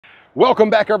Welcome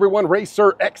back, everyone.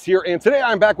 RacerX here, and today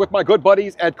I'm back with my good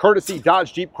buddies at Courtesy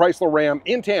Dodge Jeep Chrysler Ram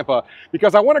in Tampa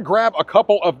because I want to grab a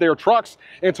couple of their trucks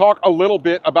and talk a little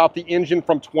bit about the engine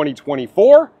from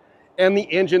 2024 and the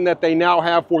engine that they now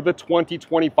have for the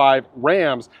 2025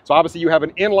 Rams. So obviously you have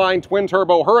an inline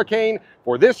twin-turbo Hurricane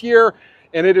for this year,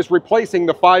 and it is replacing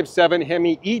the 5.7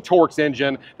 Hemi e-Torx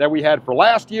engine that we had for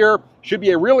last year. Should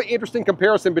be a really interesting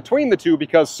comparison between the two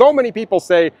because so many people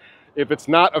say, if it's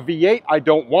not a V8, I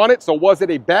don't want it. So was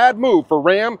it a bad move for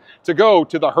Ram to go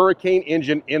to the Hurricane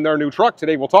engine in their new truck?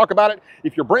 Today we'll talk about it.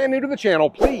 If you're brand new to the channel,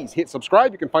 please hit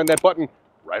subscribe. You can find that button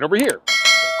right over here.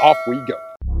 Off we go.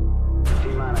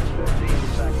 T-minus 15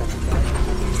 seconds.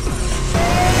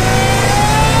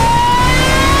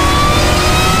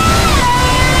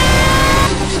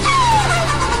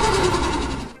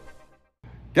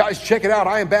 Guys, check it out.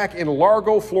 I am back in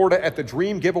Largo, Florida at the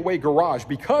Dream Giveaway Garage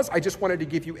because I just wanted to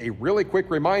give you a really quick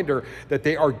reminder that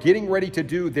they are getting ready to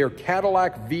do their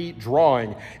Cadillac V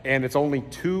drawing, and it's only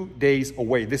 2 days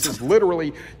away. This is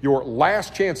literally your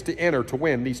last chance to enter to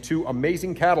win these two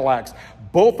amazing Cadillacs,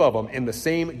 both of them in the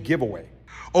same giveaway.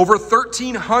 Over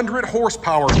 1,300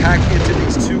 horsepower packed into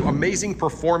these two amazing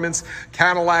performance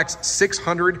Cadillacs.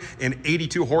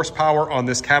 682 horsepower on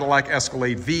this Cadillac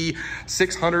Escalade V,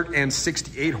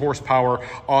 668 horsepower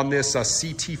on this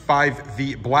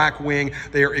CT5V Blackwing.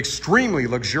 They are extremely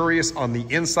luxurious on the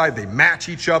inside. They match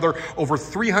each other. Over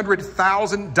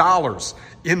 $300,000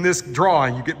 in this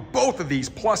drawing. You get both of these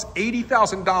plus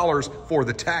 $80,000 for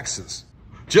the taxes.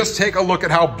 Just take a look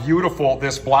at how beautiful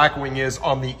this Blackwing is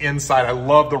on the inside. I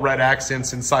love the red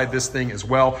accents inside this thing as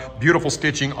well. Beautiful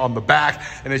stitching on the back.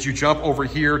 And as you jump over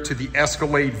here to the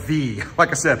Escalade V, like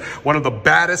I said, one of the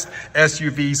baddest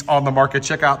SUVs on the market.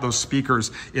 Check out those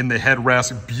speakers in the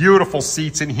headrest. Beautiful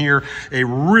seats in here. A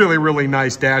really, really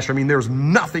nice dash. I mean, there's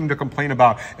nothing to complain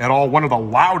about at all. One of the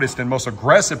loudest and most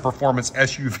aggressive performance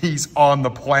SUVs on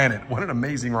the planet. What an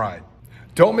amazing ride.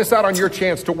 Don't miss out on your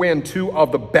chance to win two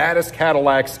of the baddest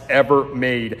Cadillacs ever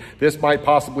made. This might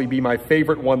possibly be my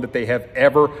favorite one that they have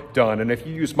ever done. And if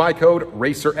you use my code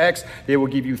RacerX, they will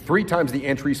give you 3 times the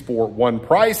entries for one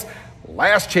price.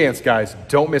 Last chance, guys.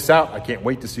 Don't miss out. I can't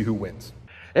wait to see who wins.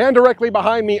 And directly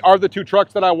behind me are the two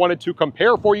trucks that I wanted to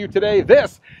compare for you today.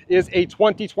 This is a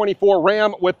 2024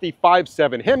 Ram with the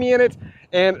 5.7 Hemi in it.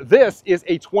 And this is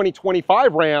a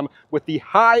 2025 Ram with the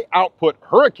high output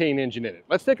Hurricane engine in it.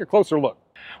 Let's take a closer look.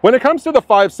 When it comes to the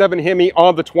 5.7 Hemi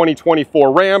on the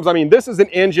 2024 Rams, I mean, this is an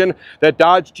engine that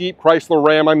Dodge, Jeep, Chrysler,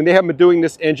 Ram, I mean, they have been doing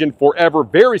this engine forever,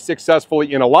 very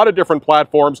successfully in a lot of different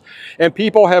platforms, and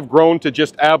people have grown to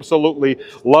just absolutely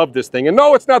love this thing. And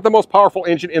no, it's not the most powerful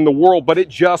engine in the world, but it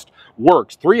just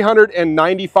works.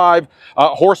 395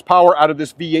 horsepower out of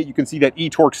this V8. You can see that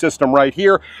e-Torx system right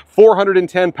here,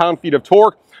 410 pound-feet of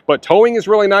torque. But towing is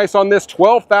really nice on this,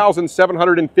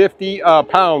 12,750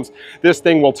 pounds this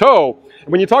thing will tow.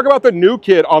 When you talk about the new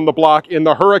kid on the block in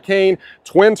the Hurricane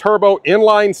twin turbo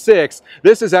inline 6,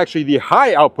 this is actually the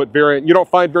high output variant. You don't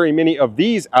find very many of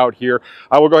these out here.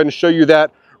 I will go ahead and show you that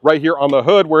right here on the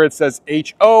hood where it says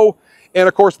HO. And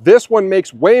of course, this one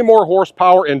makes way more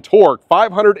horsepower and torque,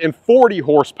 540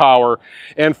 horsepower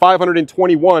and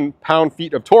 521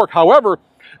 pound-feet of torque. However,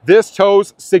 this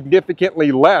tows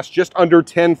significantly less, just under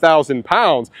 10,000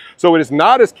 pounds. So it is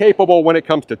not as capable when it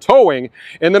comes to towing.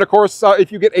 And then of course,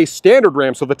 if you get a standard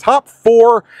Ram, so the top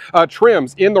 4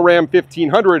 trims in the Ram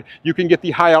 1500, you can get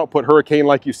the high output Hurricane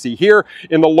like you see here.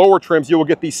 In the lower trims, you will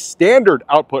get the standard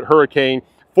output Hurricane,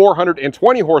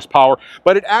 420 horsepower,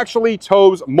 but it actually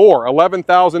tows more,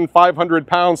 11,500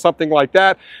 pounds, something like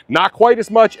that. Not quite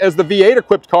as much as the V8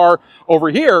 equipped car over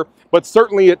here, but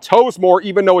certainly it tows more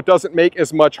even though it doesn't make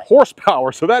as much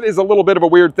horsepower. So that is a little bit of a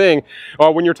weird thing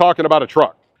when you're talking about a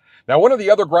truck. Now, one of the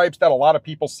other gripes that a lot of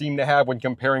people seem to have when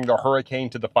comparing the Hurricane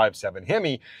to the 5.7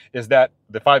 Hemi is that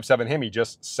the 5.7 Hemi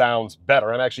just sounds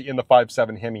better. I'm actually in the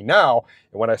 5.7 Hemi now,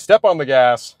 and when I step on the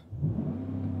gas,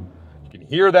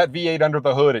 hear that V8 under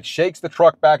the hood. It shakes the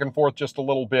truck back and forth just a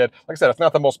little bit. Like I said, it's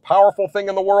not the most powerful thing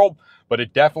in the world, but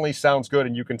it definitely sounds good,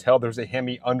 and you can tell there's a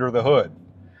Hemi under the hood.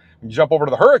 When you jump over to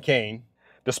the Hurricane,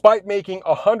 despite making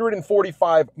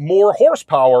 145 more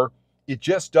horsepower, it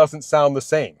just doesn't sound the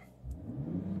same.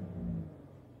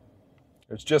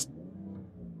 There's just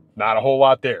not a whole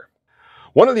lot there.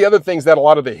 One of the other things that a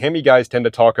lot of the Hemi guys tend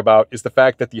to talk about is the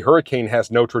fact that the Hurricane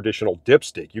has no traditional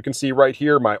dipstick. You can see right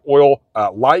here, my oil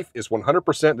life is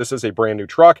 100%. This is a brand new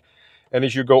truck. And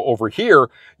as you go over here,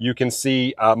 you can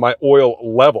see my oil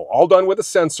level, all done with a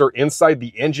sensor inside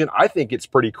the engine. I think it's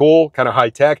pretty cool, kind of high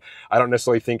tech. I don't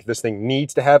necessarily think this thing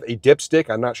needs to have a dipstick.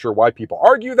 I'm not sure why people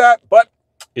argue that, but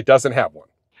it doesn't have one.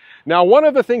 Now, one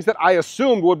of the things that I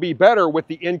assumed would be better with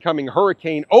the incoming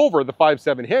Hurricane over the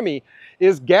 5.7 Hemi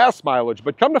is gas mileage,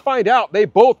 but come to find out, they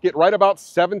both get right about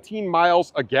 17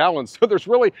 miles a gallon. So there's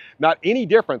really not any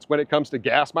difference when it comes to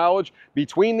gas mileage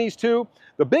between these two.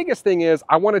 The biggest thing is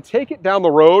I want to take it down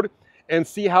the road and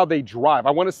see how they drive.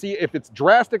 I want to see if it's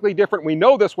drastically different. We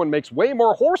know this one makes way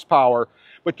more horsepower,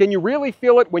 but can you really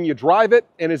feel it when you drive it,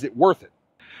 and is it worth it?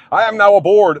 I am now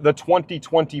aboard the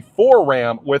 2024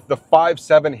 Ram with the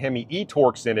 5.7 Hemi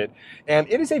e-Torques in it, and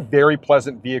it is a very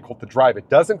pleasant vehicle to drive. It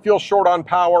doesn't feel short on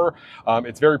power.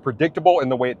 It's very predictable in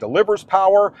the way it delivers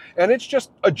power, and it's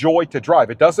just a joy to drive.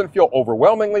 It doesn't feel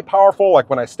overwhelmingly powerful, like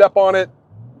when I step on it.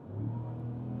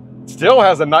 Still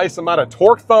has a nice amount of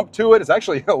torque thump to it. It's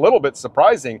actually a little bit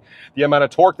surprising, the amount of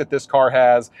torque that this car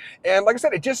has. And like I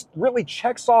said, it just really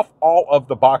checks off all of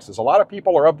the boxes. A lot of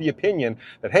people are of the opinion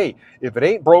that, hey, if it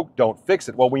ain't broke, don't fix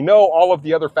it. Well, we know all of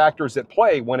the other factors at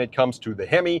play when it comes to the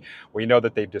Hemi. We know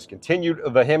that they've discontinued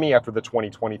the Hemi after the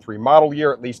 2023 model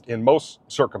year, at least in most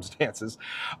circumstances.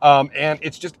 And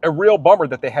it's just a real bummer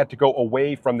that they had to go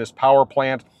away from this power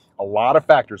plant. A lot of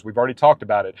factors, we've already talked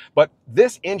about it, but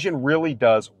this engine really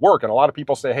does work. And a lot of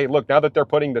people say, hey, look, now that they're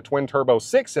putting the twin turbo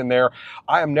 6 in there,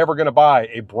 I am never going to buy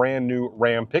a brand new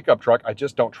Ram pickup truck. I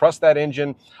just don't trust that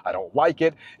engine. I don't like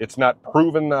it. It's not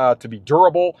proven to be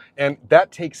durable, and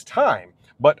that takes time.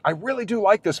 But I really do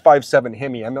like this 5.7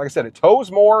 Hemi. I mean, like I said, it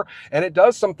tows more and it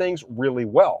does some things really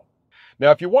well. Now,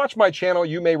 if you watch my channel,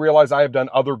 you may realize I have done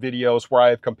other videos where I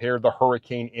have compared the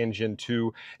Hurricane engine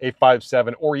to a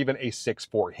 5.7 or even a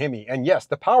 6.4 Hemi. And yes,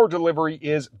 the power delivery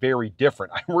is very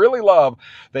different. I really love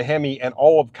the Hemi and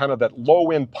all of kind of that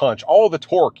low end punch, all of the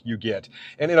torque you get.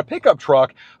 And in a pickup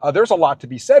truck, there's a lot to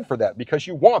be said for that because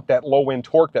you want that low end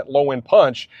torque, that low end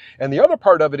punch. And the other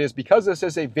part of it is because this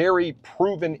is a very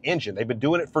proven engine. They've been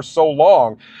doing it for so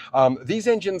long. These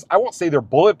engines, I won't say they're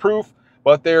bulletproof,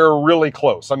 but they're really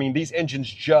close. I mean, these engines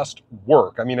just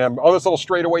work. I mean, I'm on this little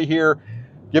straightaway here,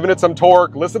 giving it some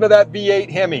torque. Listen to that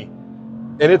V8 Hemi,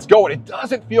 and it's going. It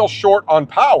doesn't feel short on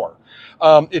power.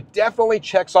 It definitely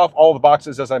checks off all the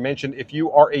boxes, as I mentioned, if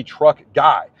you are a truck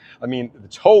guy. I mean, the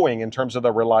towing in terms of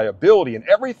the reliability and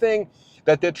everything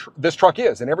that this truck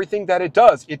is and everything that it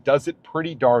does it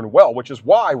pretty darn well, which is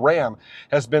why Ram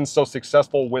has been so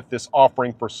successful with this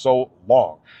offering for so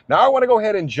long. Now I want to go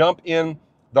ahead and jump in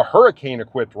the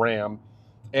Hurricane-equipped Ram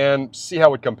and see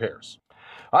how it compares.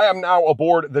 I am now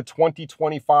aboard the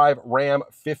 2025 Ram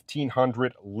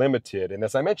 1500 Limited. And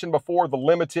as I mentioned before, the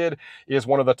Limited is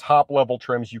one of the top level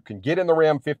trims you can get in the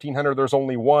Ram 1500. There's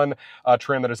only one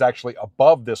trim that is actually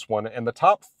above this one. And the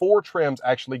top 4 trims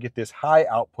actually get this high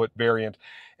output variant.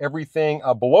 Everything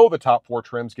below the top 4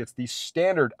 trims gets the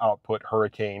standard output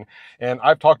Hurricane. And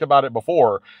I've talked about it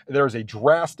before. There's a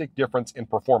drastic difference in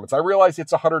performance. I realize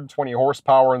it's 120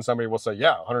 horsepower and somebody will say,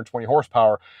 yeah, 120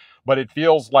 horsepower. But it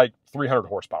feels like 300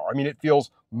 horsepower. I mean, it feels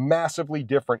massively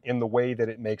different in the way that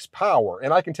it makes power.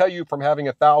 And I can tell you from having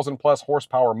a 1,000+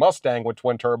 horsepower Mustang with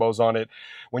twin turbos on it,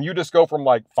 when you just go from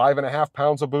like 5.5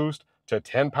 pounds of boost to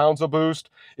 10 pounds of boost,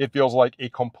 it feels like a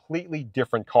completely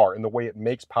different car in the way it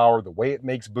makes power, the way it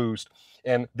makes boost.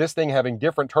 And this thing having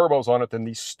different turbos on it than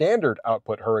the standard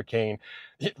output Hurricane,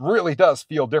 it really does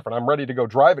feel different. I'm ready to go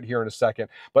drive it here in a second,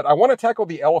 but I want to tackle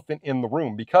the elephant in the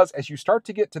room because as you start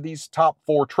to get to these top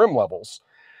 4 trim levels,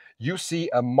 you see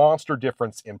a monster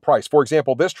difference in price. For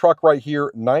example, this truck right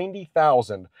here,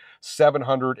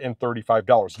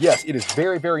 $90,735. Yes, it is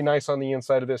very, very nice on the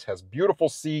inside of this, has beautiful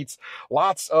seats,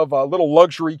 lots of little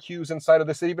luxury cues inside of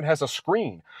this. It even has a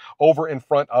screen over in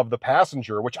front of the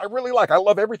passenger, which I really like. I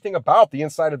love everything about the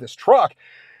inside of this truck,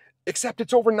 except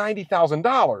it's over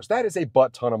 $90,000. That is a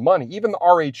butt ton of money. Even the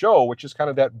RHO, which is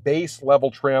kind of that base level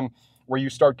trim where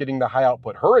you start getting the high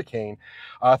output Hurricane,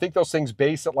 I think those things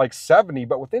base at like 70,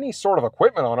 but with any sort of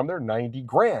equipment on them, they're 90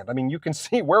 grand. I mean, you can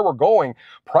see where we're going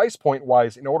price point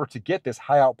wise in order to get this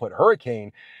high output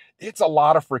Hurricane. It's a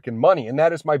lot of freaking money, and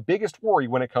that is my biggest worry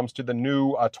when it comes to the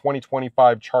new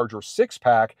 2025 Charger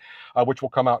 6-pack, which will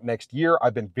come out next year.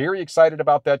 I've been very excited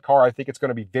about that car. I think it's going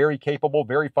to be very capable,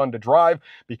 very fun to drive.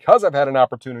 Because I've had an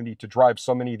opportunity to drive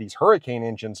so many of these Hurricane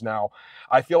engines now,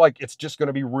 I feel like it's just going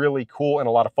to be really cool and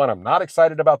a lot of fun. I'm not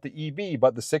excited about the EV,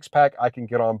 but the 6-pack I can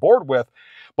get on board with.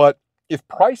 But if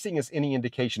pricing is any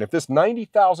indication, if this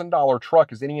 $90,000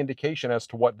 truck is any indication as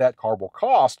to what that car will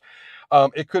cost,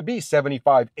 it could be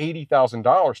 $75,000,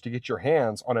 $80,000 to get your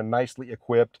hands on a nicely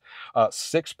equipped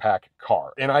six-pack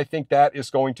car. And I think that is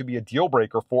going to be a deal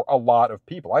breaker for a lot of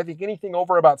people. I think anything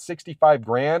over about 65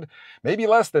 grand, maybe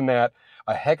less than that,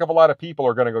 a heck of a lot of people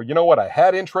are going to go, you know what, I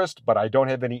had interest, but I don't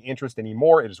have any interest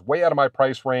anymore. It is way out of my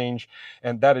price range,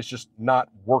 and that is just not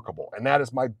workable. And that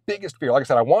is my biggest fear. Like I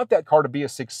said, I want that car to be a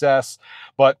success,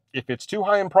 but if it's too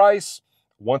high in price,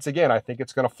 once again, I think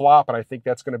it's going to flop, and I think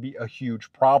that's going to be a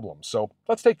huge problem. So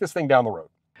let's take this thing down the road.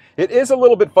 It is a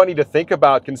little bit funny to think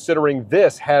about, considering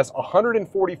this has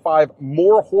 145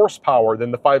 more horsepower than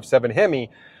the 5.7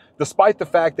 Hemi, despite the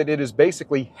fact that it is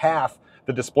basically half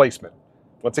the displacement.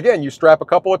 Once again, you strap a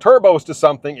couple of turbos to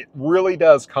something, it really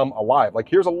does come alive. Like,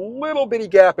 here's a little bitty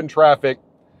gap in traffic.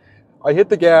 I hit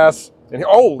the gas, and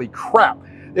holy crap,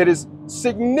 it is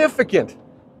significant.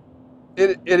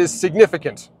 It is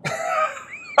significant.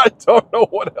 I don't know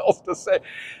what else to say.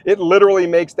 It literally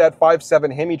makes that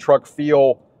 5.7 Hemi truck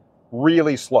feel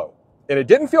really slow. And it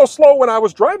didn't feel slow when I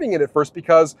was driving it at first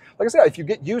because, like I said, if you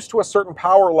get used to a certain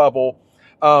power level,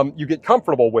 you get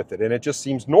comfortable with it and it just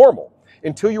seems normal.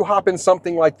 Until you hop in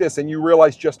something like this and you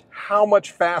realize just how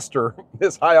much faster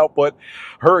this high output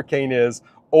Hurricane is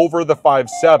over the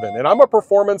 5.7. And I'm a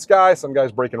performance guy. Some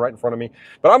guy's braking right in front of me,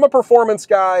 but I'm a performance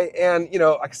guy. And, you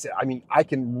know, like I said, I mean, I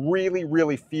can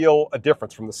really feel a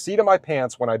difference from the seat of my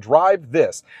pants when I drive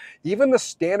this. Even the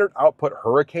standard output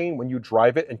Hurricane, when you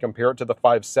drive it and compare it to the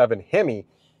 5.7 Hemi,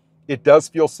 it does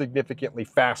feel significantly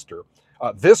faster.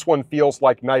 This one feels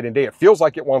like night and day. It feels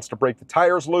like it wants to break the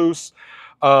tires loose.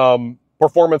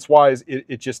 Performance-wise,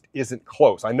 it just isn't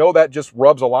close. I know that just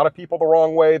rubs a lot of people the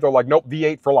wrong way. They're like, nope,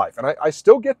 V8 for life. And I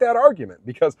still get that argument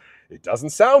because it doesn't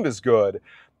sound as good.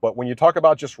 But when you talk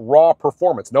about just raw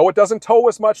performance, no, it doesn't tow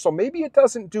as much, so maybe it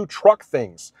doesn't do truck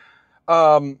things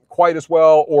quite as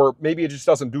well, or maybe it just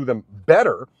doesn't do them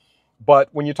better. But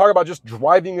when you talk about just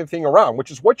driving the thing around,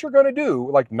 which is what you're going to do,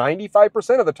 like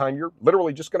 95% of the time, you're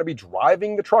literally just going to be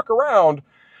driving the truck around.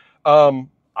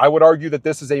 I would argue that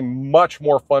this is a much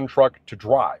more fun truck to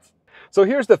drive. So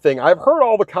here's the thing. I've heard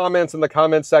all the comments in the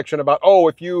comment section about, oh,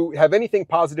 if you have anything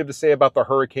positive to say about the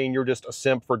Hurricane, you're just a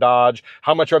simp for Dodge.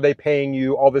 How much are they paying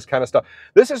you? All this kind of stuff.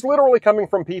 This is literally coming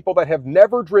from people that have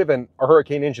never driven a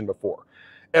Hurricane engine before.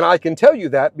 And I can tell you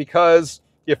that because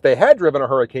if they had driven a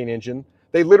Hurricane engine,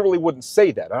 they literally wouldn't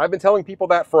say that. And I've been telling people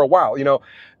that for a while. You know,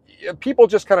 people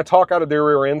just kind of talk out of their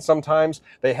rear end sometimes.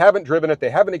 They haven't driven it, they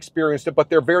haven't experienced it, but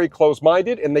they're very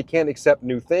close-minded and they can't accept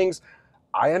new things.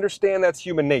 I understand that's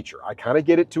human nature. I kind of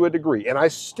get it to a degree. And I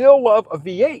still love a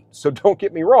V8, so don't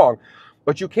get me wrong.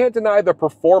 But you can't deny the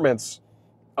performance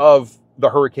of the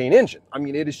Hurricane engine. I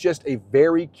mean, it is just a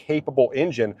very capable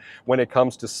engine when it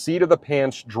comes to seat of the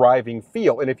pants driving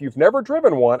feel. And if you've never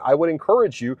driven one, I would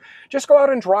encourage you, just go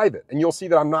out and drive it. And you'll see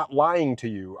that I'm not lying to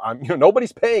you.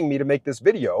 Nobody's paying me to make this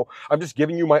video. I'm just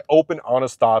giving you my open,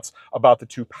 honest thoughts about the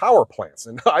two power plants.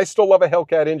 And I still love a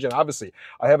Hellcat engine. Obviously,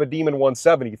 I have a Demon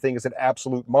 170. The thing is an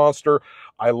absolute monster.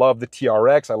 I love the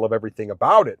TRX. I love everything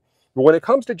about it. But when it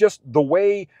comes to just the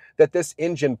way that this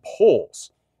engine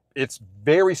pulls, it's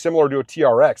very similar to a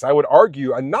TRX. I would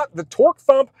argue, not the torque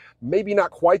thump, maybe not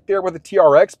quite there with the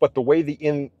TRX, but the way the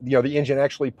engine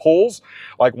actually pulls,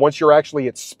 like once you're actually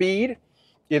at speed,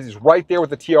 it is right there with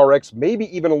the TRX,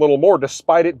 maybe even a little more,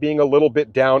 despite it being a little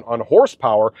bit down on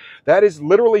horsepower. That is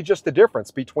literally just the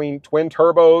difference between twin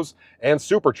turbos and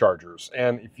superchargers.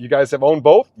 And if you guys have owned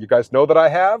both, you guys know that I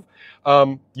have,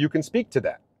 you can speak to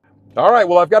that. All right,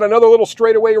 well, I've got another little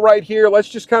straightaway right here. Let's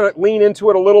just kind of lean into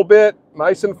it a little bit,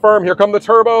 nice and firm. Here come the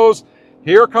turbos.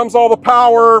 Here comes all the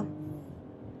power,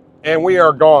 and we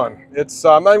are gone.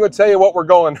 I'm not even going to tell you what we're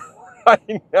going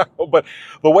right now, but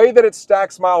the way that it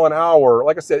stacks mile an hour,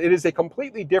 like I said, it is a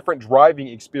completely different driving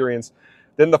experience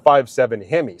than the 5.7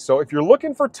 Hemi. So if you're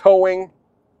looking for towing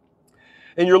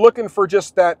and you're looking for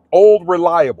just that old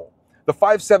reliable, the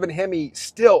 5.7 Hemi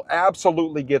still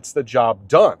absolutely gets the job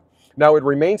done. Now, it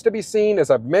remains to be seen, as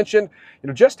I've mentioned,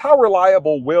 just how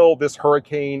reliable will this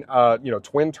Hurricane,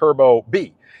 twin turbo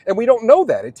be? And we don't know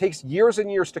that. It takes years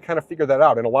and years to kind of figure that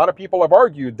out. And a lot of people have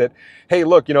argued that, hey,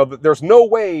 look, there's no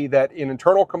way that an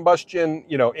internal combustion,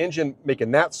 engine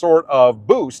making that sort of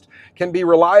boost can be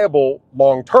reliable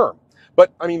long term.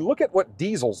 But I mean, look at what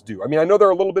diesels do. I mean, I know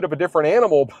they're a little bit of a different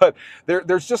animal, but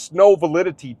there's just no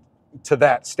validity to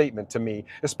that statement to me,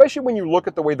 especially when you look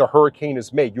at the way the Hurricane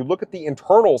is made. You look at the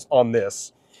internals on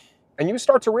this and you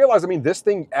start to realize, I mean, this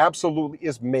thing absolutely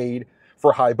is made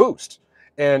for high boost.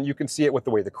 And you can see it with the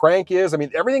way the crank is. I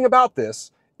mean, everything about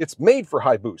this, it's made for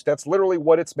high boost. That's literally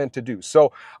what it's meant to do.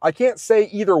 So I can't say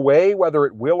either way whether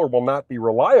it will or will not be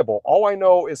reliable. All I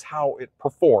know is how it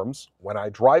performs when I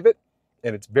drive it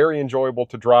and it's very enjoyable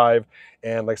to drive.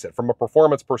 And like I said, from a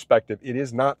performance perspective, it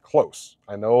is not close.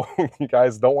 I know you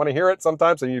guys don't want to hear it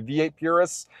sometimes, and you V8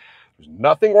 purists, there's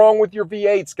nothing wrong with your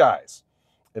V8s, guys.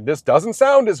 And this doesn't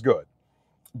sound as good.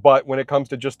 But when it comes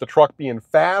to just the truck being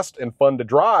fast and fun to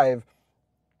drive,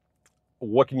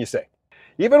 what can you say?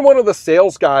 Even one of the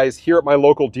sales guys here at my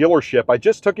local dealership, I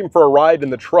just took him for a ride in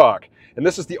the truck. And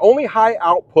this is the only high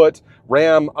output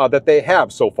Ram that they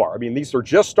have so far. I mean, these are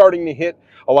just starting to hit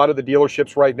a lot of the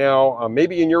dealerships right now.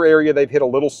 Maybe in your area they've hit a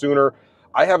little sooner.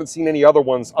 I haven't seen any other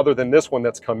ones other than this one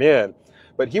that's come in.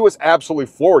 But he was absolutely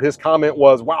floored. His comment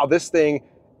was, wow, this thing,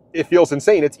 it feels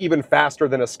insane. It's even faster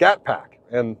than a Scat Pack.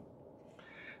 And,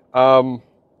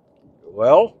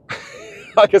 well,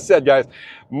 like I said, guys,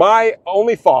 my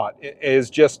only thought is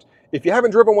just, if you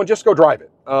haven't driven one, just go drive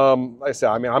it. Like I said,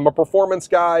 I mean, I'm a performance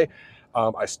guy.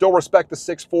 I still respect the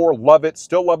 6.4, love it.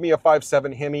 Still love me a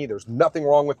 5.7 Hemi. There's nothing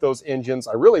wrong with those engines.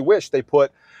 I really wish they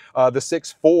put the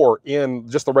 6.4 in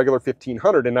just the regular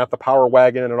 1500 and not the Power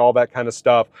Wagon and all that kind of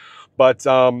stuff. But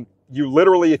you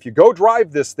literally, if you go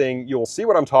drive this thing, you'll see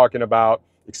what I'm talking about,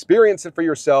 experience it for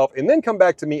yourself, and then come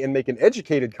back to me and make an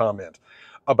educated comment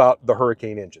about the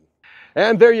Hurricane engine.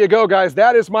 And there you go, guys.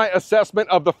 That is my assessment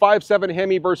of the 5.7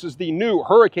 Hemi versus the new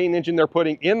Hurricane engine they're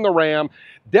putting in the Ram.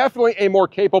 Definitely a more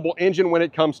capable engine when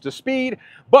it comes to speed,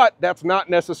 but that's not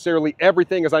necessarily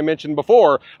everything. As I mentioned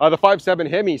before, the 5.7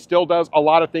 Hemi still does a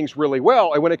lot of things really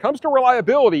well. And when it comes to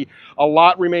reliability, a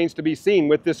lot remains to be seen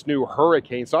with this new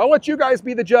Hurricane. So I'll let you guys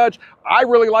be the judge. I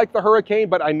really like the Hurricane,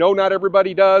 but I know not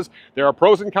everybody does. There are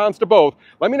pros and cons to both.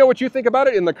 Let me know what you think about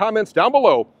it in the comments down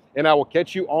below, and I will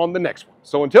catch you on the next one.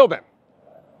 So until then,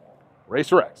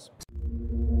 RacerX.